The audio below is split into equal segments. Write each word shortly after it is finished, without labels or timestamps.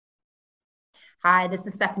Hi, this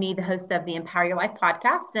is Stephanie, the host of the Empower Your Life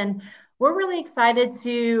podcast, and we're really excited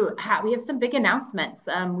to we have some big announcements.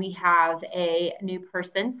 We have a new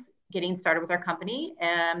person getting started with our company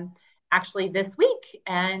actually this week,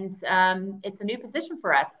 and it's a new position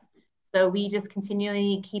for us. So we just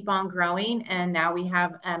continually keep on growing, and now we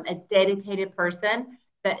have a dedicated person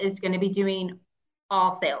that is going to be doing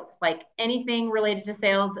all sales, like anything related to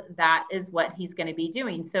sales. That is what he's going to be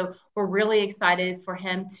doing. So we're really excited for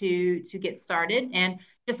him to get started. And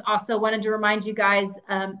just also wanted to remind you guys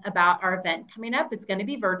about our event coming up. It's going to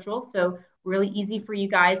be virtual, so really easy for you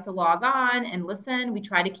guys to log on and listen. We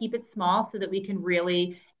try to keep it small so that we can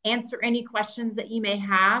really answer any questions that you may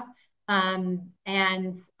have, and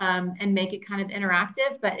make it kind of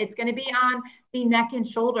interactive. But it's going to be on the neck and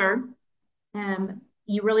shoulder.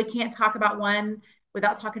 You really can't talk about one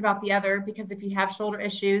without talking about the other, because if you have shoulder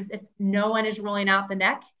issues, if no one is ruling out the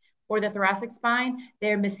neck or the thoracic spine,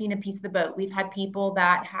 they're missing a piece of the boat. We've had people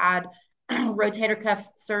that had rotator cuff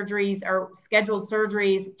surgeries or scheduled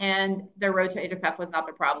surgeries, and their rotator cuff was not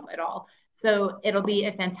the problem at all. So it'll be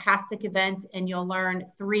a fantastic event, and you'll learn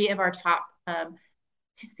three of our top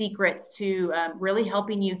secrets to really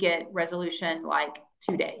helping you get resolution like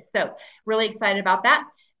today. So really excited about that.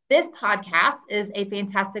 This podcast is a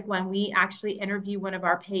fantastic one. We actually interview one of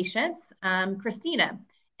our patients, Christina,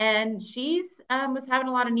 and she's was having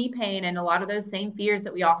a lot of knee pain and a lot of those same fears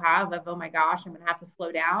that we all have of, oh my gosh, I'm going to have to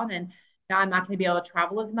slow down, and now I'm not going to be able to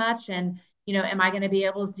travel as much, and am I going to be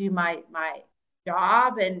able to do my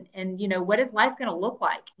job, and what is life going to look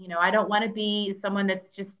like? I don't want to be someone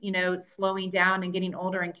that's just slowing down and getting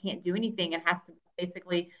older and can't do anything and has to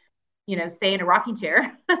basically stay in a rocking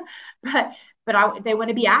chair. but they want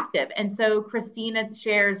to be active. And so Christina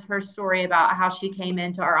shares her story about how she came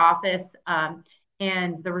into our office,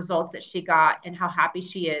 and the results that she got, and how happy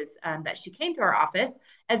she is that she came to our office,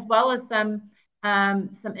 as well as some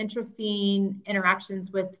interesting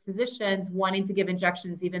interactions with physicians wanting to give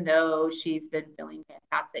injections, even though she's been feeling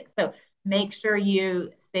fantastic. So make sure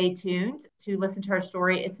you stay tuned to listen to her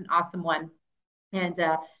story. It's an awesome one. And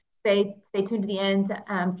stay tuned to the end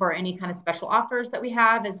for any kind of special offers that we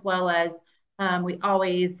have, as well as we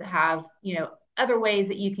always have other ways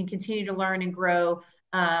that you can continue to learn and grow,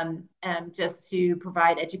 just to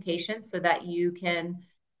provide education so that you can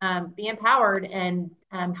be empowered and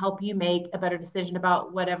help you make a better decision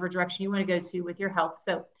about whatever direction you want to go to with your health.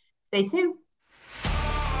 So stay tuned.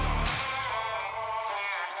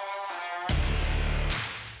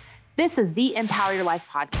 This is the Empower Your Life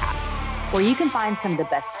podcast, where you can find some of the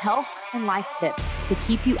best health and life tips to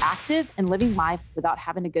keep you active and living life without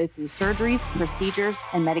having to go through surgeries, procedures,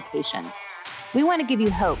 and medications. We want to give you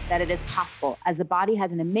hope that it is possible, as the body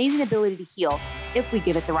has an amazing ability to heal if we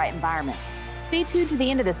give it the right environment. Stay tuned to the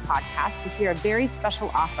end of this podcast to hear a very special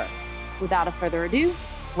offer. Without a further ado,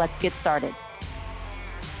 let's get started.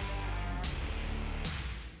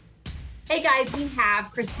 Hey guys, we have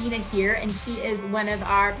Christina here, and she is one of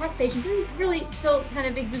our past patients, and really still kind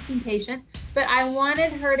of existing patients, but I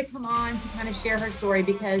wanted her to come on to kind of share her story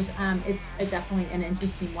because it's definitely an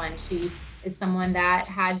interesting one. She is someone that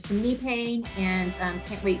had some knee pain, and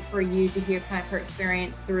can't wait for you to hear kind of her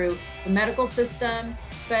experience through the medical system.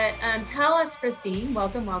 But tell us, Christine,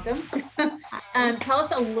 welcome. Tell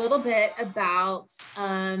us a little bit about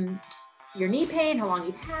your knee pain, how long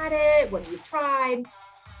you've had it, what you've tried.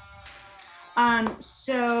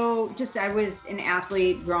 So I was an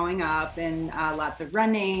athlete growing up, and lots of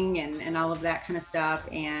running and all of that kind of stuff.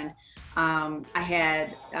 And I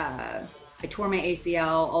tore my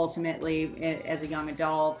ACL ultimately as a young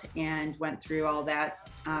adult, and went through all that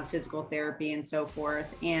physical therapy and so forth.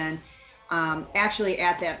 And actually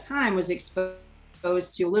at that time was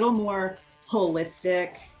exposed to a little more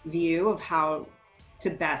holistic view of how to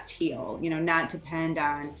best heal, not depend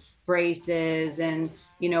on braces and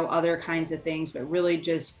other kinds of things, but really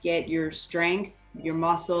just get your strength, your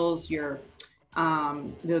muscles, your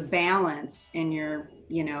the balance in your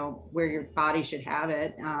where your body should have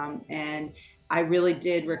it. And I really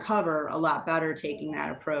did recover a lot better taking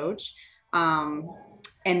that approach.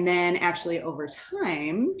 And then actually over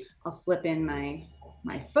time, I'll slip in my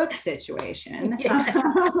foot situation. Yes.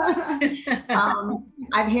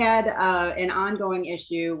 I've had an ongoing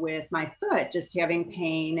issue with my foot, just having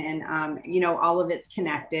pain, and all of it's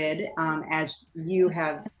connected, as you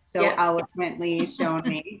have so eloquently shown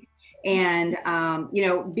me. And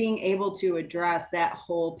being able to address that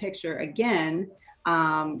whole picture again,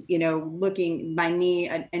 looking, my knee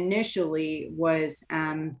initially was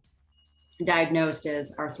diagnosed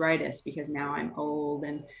as arthritis because now I'm old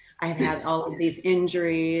and I've had all of these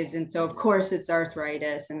injuries. And so of course it's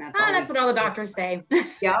arthritis, and that's what all the doctors say.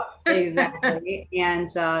 Yep, exactly. And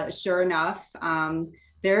sure enough,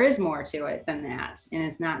 there is more to it than that. And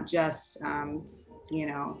it's not just, you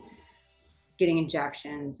know, getting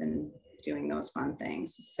injections and doing those fun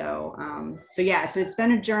things. So yeah, so it's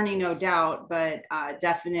been a journey, no doubt, but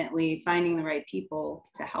definitely finding the right people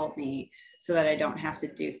to help me so that I don't have to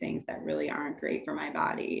do things that really aren't great for my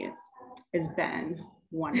body. It's been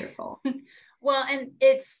wonderful. Well, and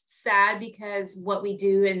it's sad because what we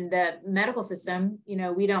do in the medical system, you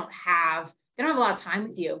know, they don't have a lot of time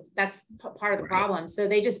with you. That's part of the problem. So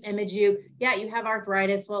they just image you. Yeah, you have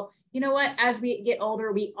arthritis. Well, you know what? As we get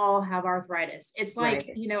older, we all have arthritis. It's like,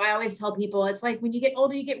 you know, I always tell people, it's like when you get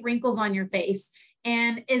older, you get wrinkles on your face.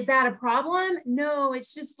 And is that a problem? No,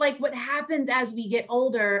 it's just like what happens as we get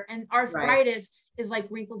older, and arthritis is like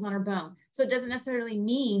wrinkles on our bone. So it doesn't necessarily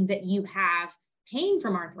mean that you have pain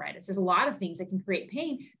from arthritis. There's a lot of things that can create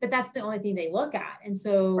pain, but that's the only thing they look at. And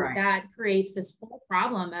so that creates this whole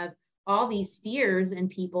problem of all these fears in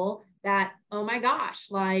people that, oh my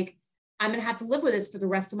gosh, like I'm going to have to live with this for the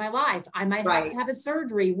rest of my life. I might have to have a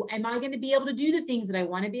surgery. Am I going to be able to do the things that I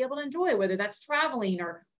want to be able to enjoy, whether that's traveling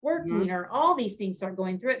or working or all these things start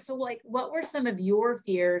going through it. So like, what were some of your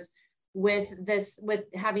fears with this, with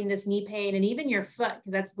having this knee pain and even your foot?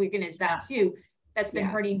 Cause that's, we're going to, that too, that's been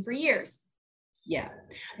hurting for years. Yeah.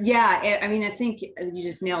 I mean, I think you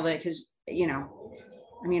just nailed it. Cause you know,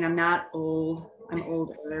 I mean, I'm not old. I'm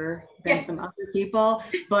older than some other people,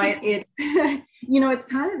 but it's, you know, it's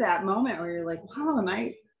kind of that moment where you're like, wow, am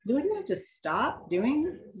I really gonna have to stop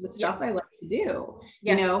doing the stuff I like to do?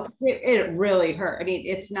 You know, it really hurt. I mean,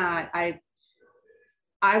 it's not,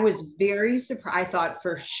 I was very surprised. I thought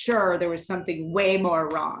for sure there was something way more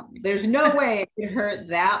wrong. There's no way it could hurt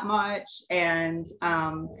that much. And,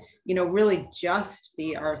 you know, really just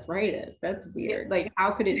be arthritis. That's weird. Like,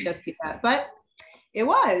 how could it just be that? But it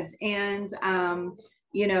was. And,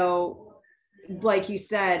 you know, like you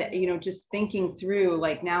said, you know, just thinking through,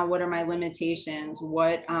 like, now what are my limitations?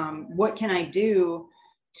 What can I do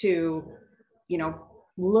to, you know,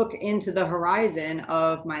 look into the horizon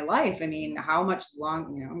of my life? I mean, how much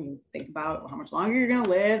long, you know, you think about how much longer you're going to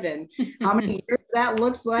live and how many years that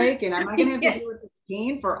looks like. And am I going to have to deal with this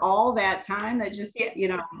pain for all that time? That just, you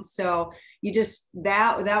know, so you just,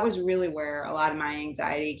 that was really where a lot of my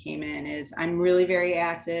anxiety came in. Is I'm really very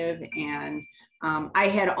active. And I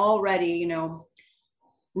had already, you know,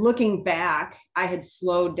 looking back, I had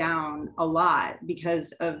slowed down a lot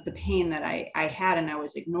because of the pain that I had and I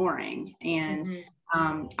was ignoring. And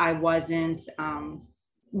I wasn't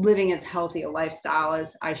living as healthy a lifestyle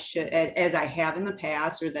as I should, as I have in the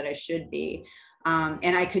past, or that I should be.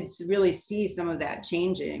 And I could really see some of that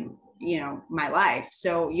changing, you know, my life.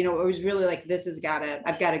 So, you know, it was really like,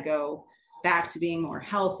 I've got to go back to being more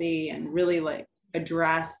healthy and really like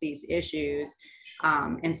address these issues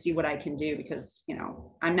and see what I can do, because, you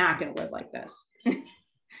know, I'm not going to live like this.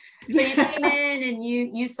 So you came in and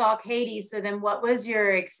you saw Katie. So then what was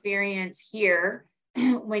your experience here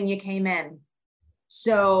when you came in?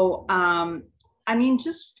 So, I mean,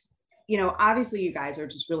 just, you know, obviously you guys are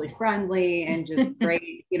just really friendly and just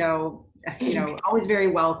great, you know, always very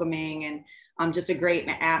welcoming, and just a great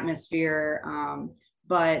atmosphere.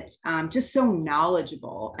 But just so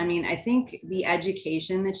knowledgeable. I mean, I think the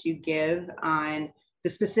education that you give on the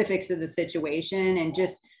specifics of the situation, and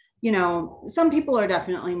just, you know, some people are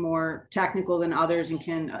definitely more technical than others and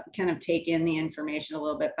can kind of take in the information a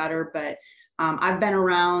little bit better. But I've been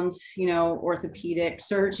around, you know, orthopedic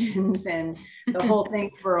surgeons and the whole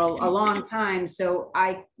thing for a long time. So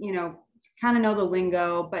I, you know, kind of know the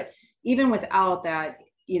lingo. But even without that,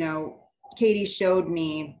 you know, Katie showed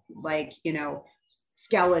me, like, you know,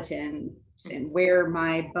 skeletons and where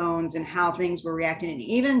my bones and how things were reacting. And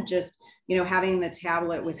even just, you know, having the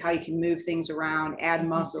tablet with how you can move things around, add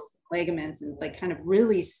muscles, ligaments, and like kind of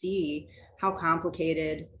really see how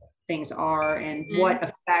complicated things are and what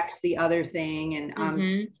affects the other thing. And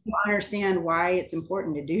to understand why it's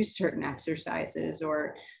important to do certain exercises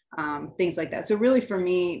or things like that. So really for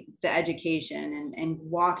me, the education and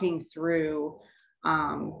walking through,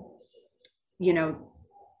 you know,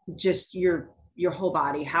 just your whole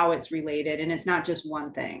body, how it's related. And it's not just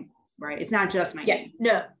one thing, right? It's not just my knee.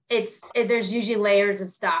 No, there's usually layers of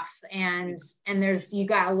stuff, and you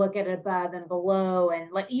got to look at it above and below, and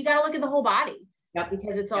like, you got to look at the whole body.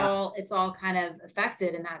 Because it's all kind of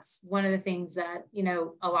affected. And that's one of the things that, you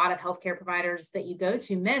know, a lot of healthcare providers that you go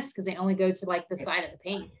to miss, because they only go to like the side of the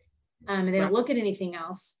pain, and they don't look at anything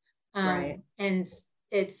else. And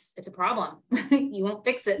it's a problem. You won't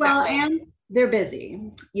fix it. Well, that way. they're busy.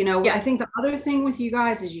 Yeah. I think the other thing with you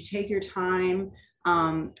guys is you take your time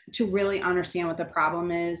to really understand what the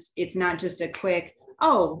problem is. It's not just a quick,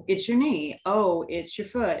 oh, it's your knee. Oh, it's your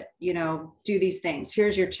foot. Do these things.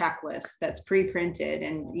 Here's your checklist that's pre-printed,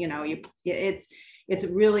 and it's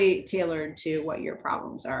really tailored to what your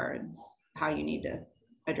problems are and how you need to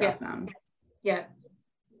address them. Yeah.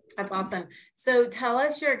 That's awesome. So tell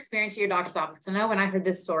us your experience at your doctor's office. Because I know when I heard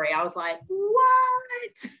this story, I was like, what?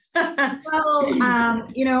 Well,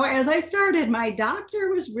 as I started, my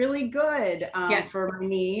doctor was really good for my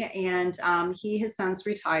knee, and he has since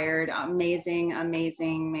retired. Amazing,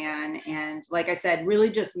 amazing man. And like I said, really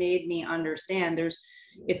just made me understand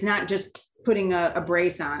it's not just putting a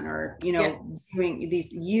brace on or, doing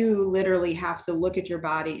these, you literally have to look at your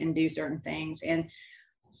body and do certain things. And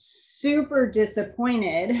super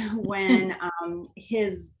disappointed when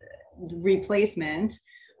his replacement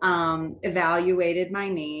evaluated my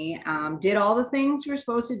knee, did all the things we're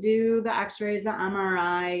supposed to do, the x-rays, the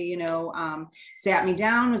MRI, sat me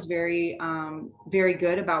down, was very, very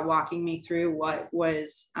good about walking me through what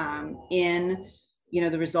was in,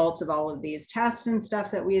 the results of all of these tests and stuff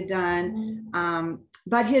that we had done.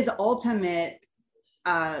 But his ultimate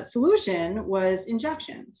solution was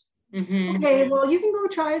injections. Mm-hmm. Okay, well, you can go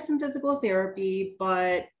try some physical therapy,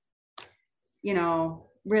 but,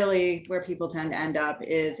 really where people tend to end up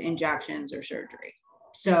is injections or surgery.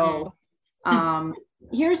 So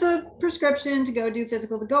here's a prescription to go do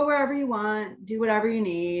physical, to go wherever you want, do whatever you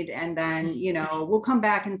need. And then, we'll come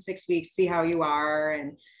back in 6 weeks, see how you are,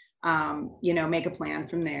 and, make a plan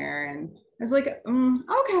from there. And I was like,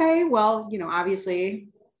 okay, well, obviously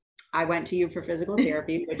I went to you for physical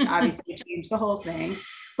therapy, which obviously changed the whole thing.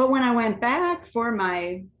 But when I went back for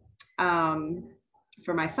my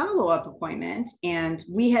follow-up appointment, and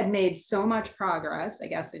we had made so much progress, I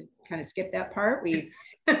guess I kind of skipped that part.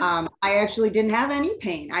 I actually didn't have any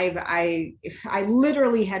pain. I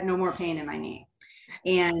literally had no more pain in my knee.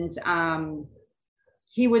 And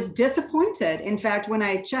he was disappointed. In fact, when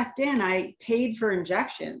I checked in, I paid for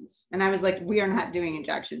injections, and I was like, we are not doing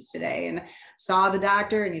injections today. And saw the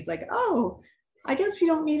doctor, and he's like, oh, I guess we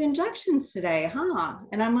don't need injections today, huh?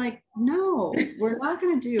 And I'm like, no, we're not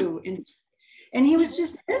going to do. And he was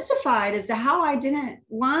just mystified as to how I didn't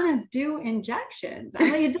want to do injections.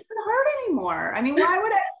 I'm like, it doesn't hurt anymore. I mean, why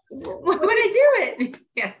would I do it?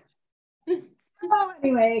 Yeah. Well,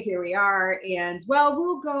 anyway, here we are. And well,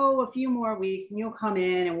 we'll go a few more weeks, and you'll come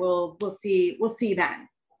in, and we'll see then.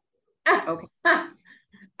 Okay. I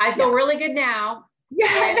feel really good now.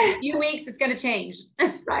 Yeah. And in a few weeks, it's going to change.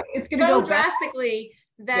 Right. It's going to go go drastically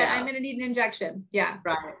that I'm going to need an injection. Yeah.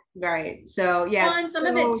 Right. So yeah. Well, and some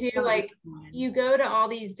of it too, like you go to all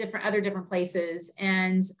these other different places,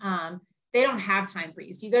 and they don't have time for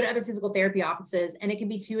you. So you go to other physical therapy offices, and it can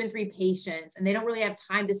be 2 and 3 patients, and they don't really have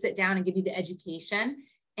time to sit down and give you the education.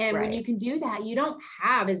 And when you can do that, you don't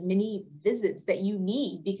have as many visits that you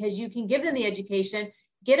need, because you can give them the education,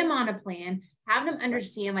 get them on a plan, have them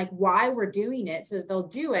understand like why we're doing it so that they'll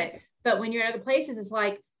do it. But when you're at other places, it's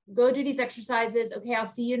like, go do these exercises. Okay, I'll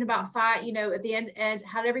see you in about 5, at the end, and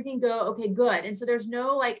how did everything go? Okay, good. And so there's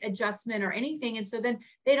no like adjustment or anything. And so then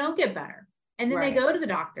they don't get better. And then they go to the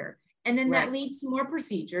doctor. And then that leads to more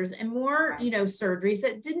procedures and more, surgeries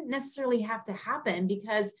that didn't necessarily have to happen,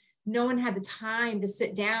 because no one had the time to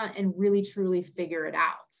sit down and really truly figure it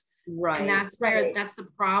out. Right. And that's where that's the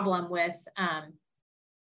problem with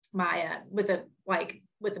with the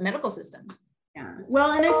medical system. Yeah.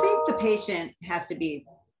 Well, and I think the patient has to be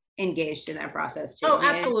engaged in that process too. Oh,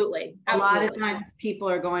 absolutely. A lot of times people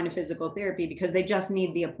are going to physical therapy because they just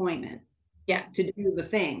need the appointment. Yeah. To do the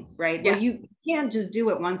thing, right? Yeah. Well, you can't just do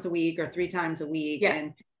it once a week or 3 times a week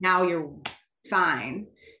and now you're fine.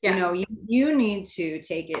 Yeah. You need to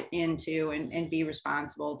take it into and be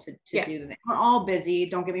responsible to do the thing. We're all busy.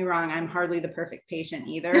 Don't get me wrong. I'm hardly the perfect patient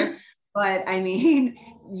either. But I mean,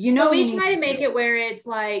 we try to make it where it's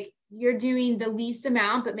like you're doing the least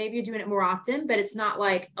amount, but maybe you're doing it more often, but it's not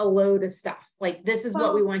like a load of stuff. Like, this is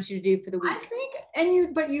what we want you to do for the week. I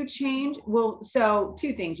think, but you change. Well, so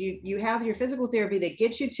 2 things. You have your physical therapy that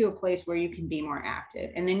gets you to a place where you can be more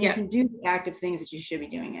active, and then you can do the active things that you should be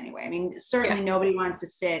doing anyway. I mean, certainly nobody wants to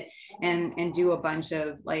sit and do a bunch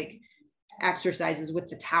of like exercises with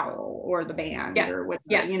the towel or the band or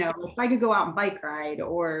whatever. If I could go out and bike ride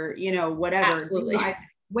or, whatever. Absolutely. I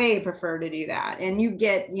way prefer to do that. And you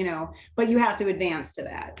get, but you have to advance to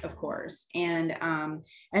that, of course. And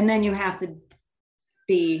then you have to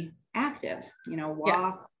be active,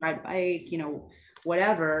 walk, ride a bike,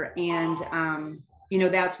 whatever. And,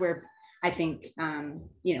 that's where I think,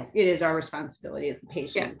 it is our responsibility as the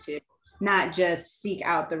patient to not just seek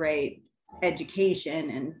out the right education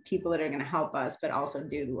and people that are going to help us, but also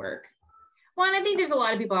do the work. Well, and I think there's a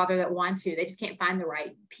lot of people out there that want to, they just can't find the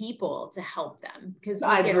right people to help them, because we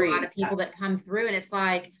get a lot of people that come through and it's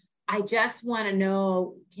like, I just want to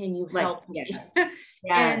know, can you help me? Yes.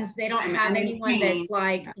 And they don't have anyone that's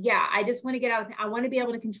like, I just want to get out. I want to be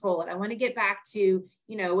able to control it. I want to get back to,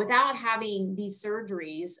 without having these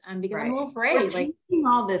surgeries, because I'm a little afraid. Like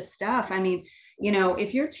all this stuff. I mean,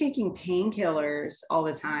 if you're taking painkillers all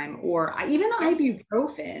the time, or even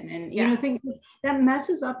ibuprofen, and think that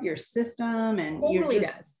messes up your system, and totally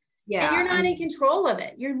does. Yeah. And you're not in control of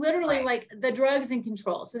it. You're literally like the drug's in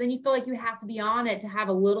control. So then you feel like you have to be on it to have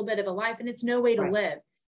a little bit of a life, and it's no way to live.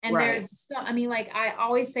 And there's I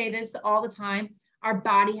always say this all the time. Our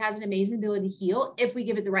body has an amazing ability to heal if we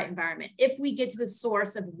give it the right environment, if we get to the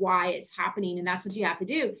source of why it's happening. And that's what you have to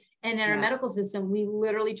do. And in our medical system, we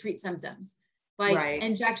literally treat symptoms. Like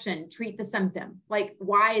injection, treat the symptom. Like,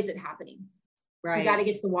 why is it happening? Right. You got to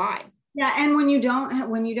get to the why. Yeah. And when you don't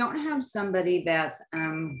have somebody that's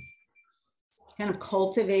kind of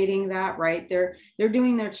cultivating that, right? They're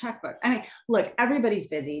doing their checkbook. I mean, look, everybody's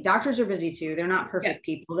busy. Doctors are busy too. They're not perfect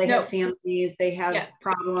people. They have families, they have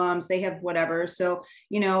problems, they have whatever. So,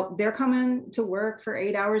 they're coming to work for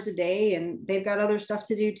 8 hours a day, and they've got other stuff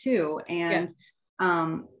to do too. And,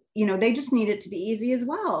 they just need it to be easy as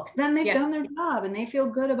well, because then they've done their job and they feel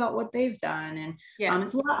good about what they've done. And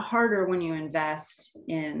it's a lot harder when you invest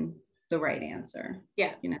in the right answer.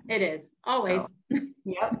 Yeah, it is always. So,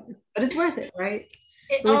 but it's worth it, right?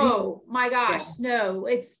 My gosh, no,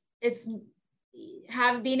 it's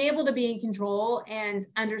being able to be in control and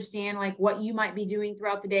understand like what you might be doing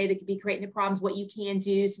throughout the day that could be creating the problems, what you can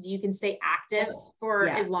do so that you can stay active for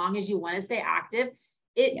as long as you want to stay active.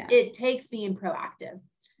 It takes being proactive.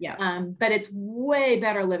 Yeah. But it's way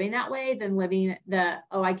better living that way than living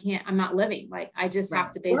I'm not living. Like, I just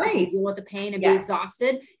have to basically deal with the pain and be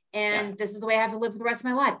exhausted. And this is the way I have to live for the rest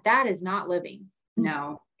of my life. That is not living.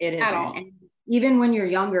 No, it isn't. At all. And even when you're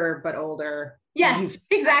younger, but older. Yes,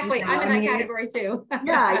 exactly. I'm in that category too.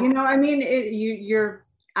 You're,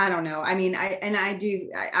 I don't know. I mean, I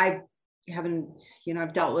haven't,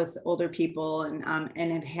 I've dealt with older people and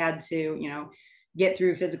have had to, get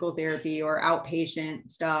through physical therapy or outpatient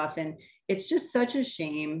stuff. And it's just such a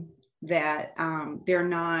shame that they're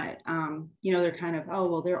not, they're kind of,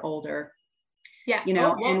 they're older. Yeah.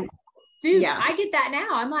 And dude, I get that now.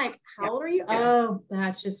 I'm like, how old are you? Oh,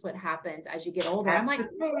 that's just what happens as you get older. I'm like,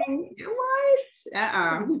 what?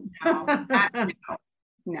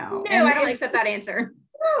 No, I don't accept that answer.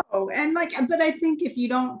 No. And but I think if you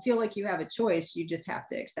don't feel like you have a choice, you just have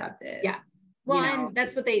to accept it. Yeah. Well, and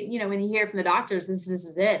that's what they, when you hear from the doctors, this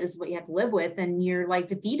is it. This is what you have to live with. And you're like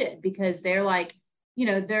defeated, because they're like,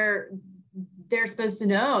 they're supposed to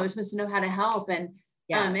know. They're supposed to know how to help. And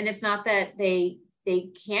and it's not that they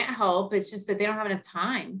can't help. It's just that they don't have enough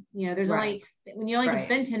time. There's only, when you only can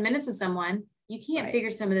spend 10 minutes with someone, you can't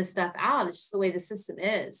figure some of this stuff out. It's just the way the system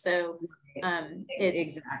is. So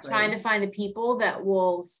it's trying to find the people that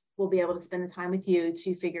will be able to spend the time with you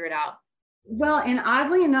to figure it out. Well, and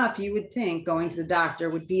oddly enough, you would think going to the doctor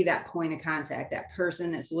would be that point of contact, that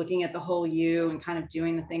person that's looking at the whole you and kind of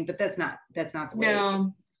doing the thing, but that's not the way.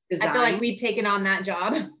 No, I feel like we've taken on that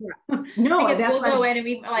job. No, because we'll go in and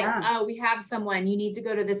we we have someone, you need to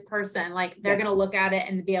go to this person. Like, they're going to look at it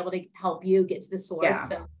and be able to help you get to the source. Yeah.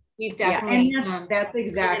 So we've definitely, and that's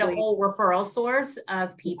exactly a whole referral source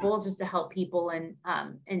of people just to help people in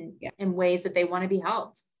ways that they want to be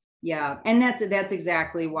helped. Yeah. And that's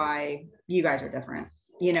exactly why you guys are different,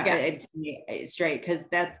 it's straight. Cause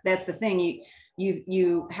that's the thing.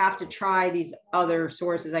 You have to try these other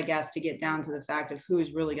sources, I guess, to get down to the fact of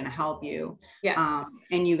who's really going to help you. Yeah.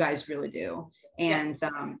 And you guys really do. And,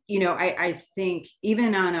 I think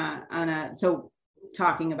even so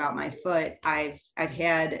talking about my foot, I've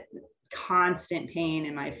had constant pain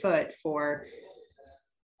in my foot for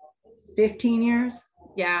 15 years.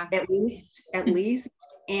 Yeah. At least.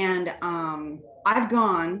 And, I've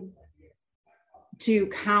gone to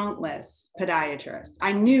countless podiatrists.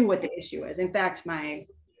 I knew what the issue was. In fact, my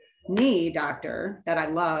knee doctor that I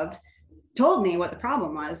loved told me what the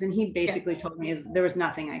problem was. And he basically told me there was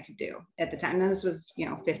nothing I could do at the time. And this was,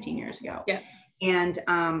 15 years ago. Yeah. And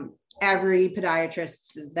every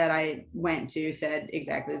podiatrist that I went to said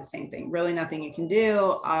exactly the same thing. Really nothing you can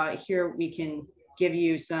do. Here we can give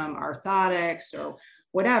you some orthotics or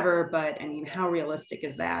whatever, but I mean, how realistic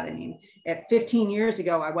is that? I mean, at 15 years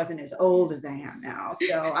ago, I wasn't as old as I am now.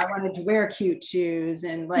 So I wanted to wear cute shoes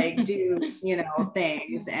and do,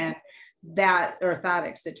 things. And that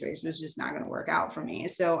orthotic situation was just not going to work out for me.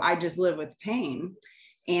 So I just live with pain.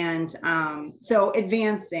 And so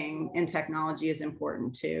advancing in technology is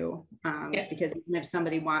important too, because even if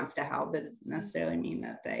somebody wants to help, that doesn't necessarily mean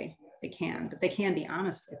that they can, but they can be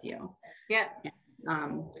honest with you. Yeah.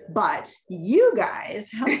 But you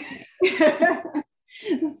guys help me.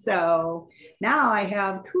 So now I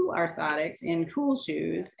have cool orthotics in cool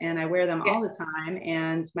shoes, and I wear them all the time,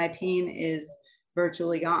 and my pain is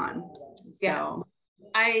virtually gone. So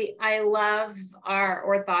I love our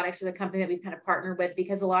orthotics, or the company that we've kind of partnered with,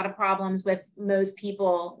 because a lot of problems with most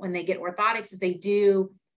people when they get orthotics is they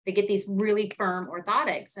get these really firm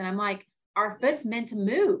orthotics. And I'm like, our foot's meant to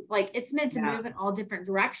move. Like, it's meant to move in all different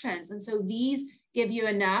directions. And so these give you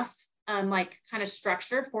enough like kind of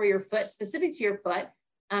structure for your foot, specific to your foot,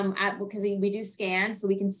 because we do scans so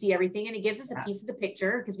we can see everything. And it gives us a piece of the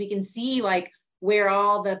picture, because we can see like where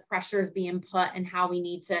all the pressure is being put and how we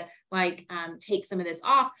need to like take some of this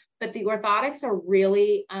off. But the orthotics are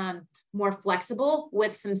really more flexible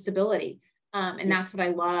with some stability. And that's what I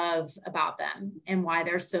love about them and why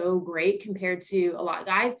they're so great compared to a lot.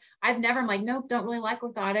 I've never, I'm like, nope, don't really like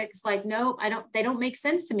orthotics. Like, nope, they don't make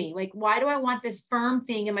sense to me. Like, why do I want this firm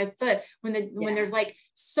thing in my foot when there's like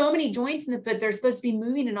so many joints in the foot, they're supposed to be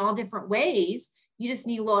moving in all different ways. You just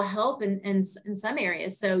need a little help in some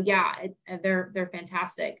areas. So yeah, they're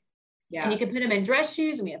fantastic. Yeah. And you can put them in dress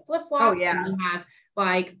shoes, and we have flip-flops, and we have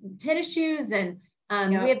like tennis shoes, and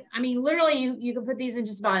we have, I mean, literally you can put these in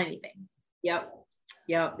just about anything. Yep.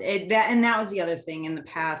 That was the other thing. In the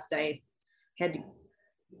past, I had to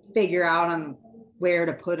figure out on where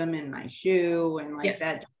to put them in my shoe, and like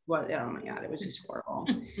that. Oh my God, it was just horrible.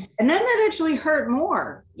 And then that actually hurt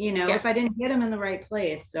more, if I didn't get them in the right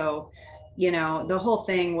place. So, the whole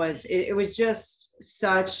thing was, it was just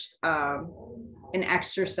such an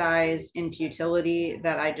exercise in futility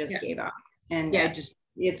that I just gave up. And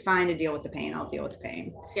it's fine to deal with the pain. I'll deal with the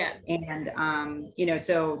pain. Yeah. And,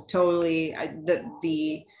 so totally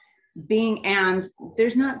the being, and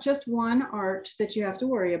there's not just one arch that you have to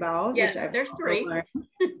worry about. Yeah, there's three.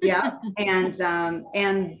 Yeah. And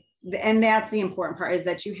that's the important part, is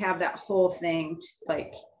that you have that whole thing,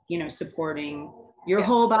 like, supporting your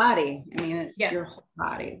whole body. I mean, it's your whole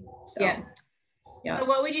body. So, So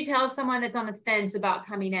what would you tell someone that's on the fence about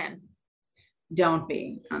coming in? Don't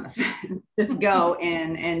be on the fence. Just go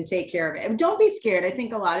in and take care of it. Don't be scared. I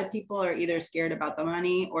think a lot of people are either scared about the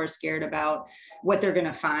money or scared about what they're going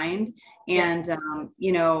to find. And,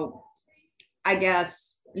 I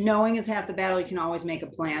guess knowing is half the battle. You can always make a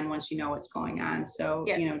plan once you know what's going on. So,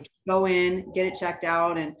 go in, get it checked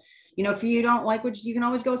out. And, if you don't like you can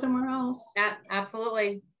always go somewhere else. Yeah,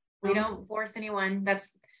 absolutely. We don't force anyone.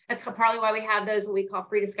 That's probably why we have those, what we call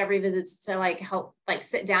free discovery visits, to like help, like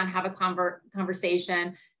sit down, have a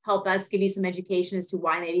conversation, help us give you some education as to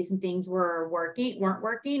why maybe some things weren't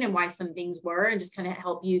working and why some things were, and just kind of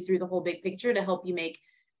help you through the whole big picture to help you make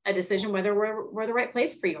a decision whether we're the right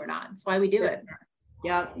place for you or not. That's why we do it.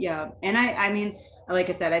 Yeah. And I mean, like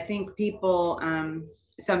I said, I think people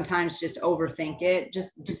sometimes just overthink it.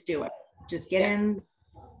 Just do it. Just get in,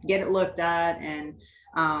 get it looked at, and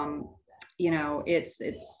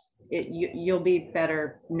you'll be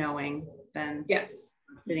better knowing than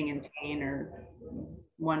sitting in pain or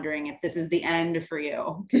wondering if this is the end for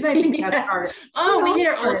you. Because I think that's hard. We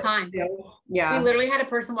hear it all the time. Yeah. We literally had a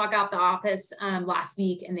person walk out the office last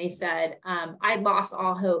week, and they said, I lost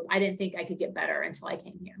all hope. I didn't think I could get better until I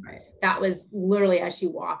came here. Right. That was literally as she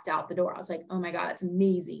walked out the door. I was like, oh my God, that's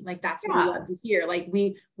amazing. Like, that's what we love to hear. Like,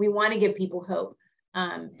 we want to give people hope.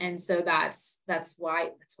 And so that's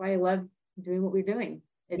why I love doing what we're doing.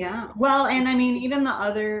 Well, and I mean, even the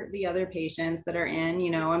other patients that are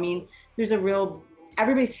in, I mean, there's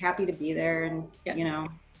everybody's happy to be there, and,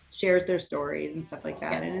 shares their stories and stuff like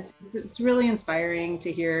that. And it's really inspiring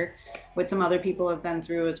to hear what some other people have been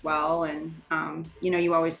through as well. And,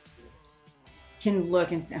 you always can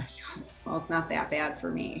look and say, oh, well, it's not that bad for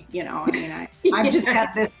me. I mean, I've just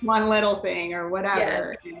got this one little thing or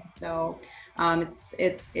whatever. And so,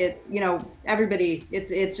 it's everybody,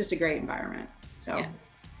 it's just a great environment. So. Yeah.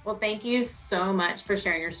 Well, thank you so much for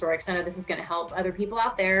sharing your story, because I know this is going to help other people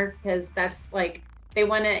out there, because that's like, they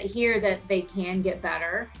want to hear that they can get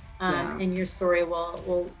better. And your story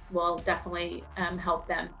will definitely help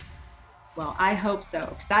them. Well, I hope so,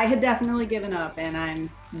 because I had definitely given up, and I'm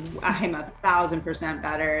 1,000%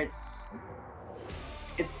 better. It's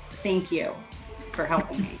thank you for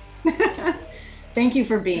helping me. Thank you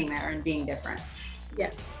for being there and being different. Yeah.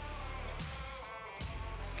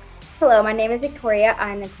 Hello, my name is Victoria.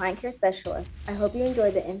 I'm the client care specialist. I hope you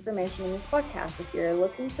enjoyed the information in this podcast. If you're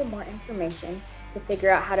looking for more information to figure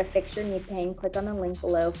out how to fix your knee pain, click on the link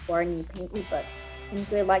below for our knee pain ebook. And if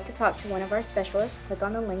you would like to talk to one of our specialists, click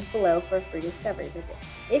on the link below for a free discovery visit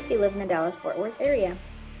if you live in the Dallas-Fort Worth area.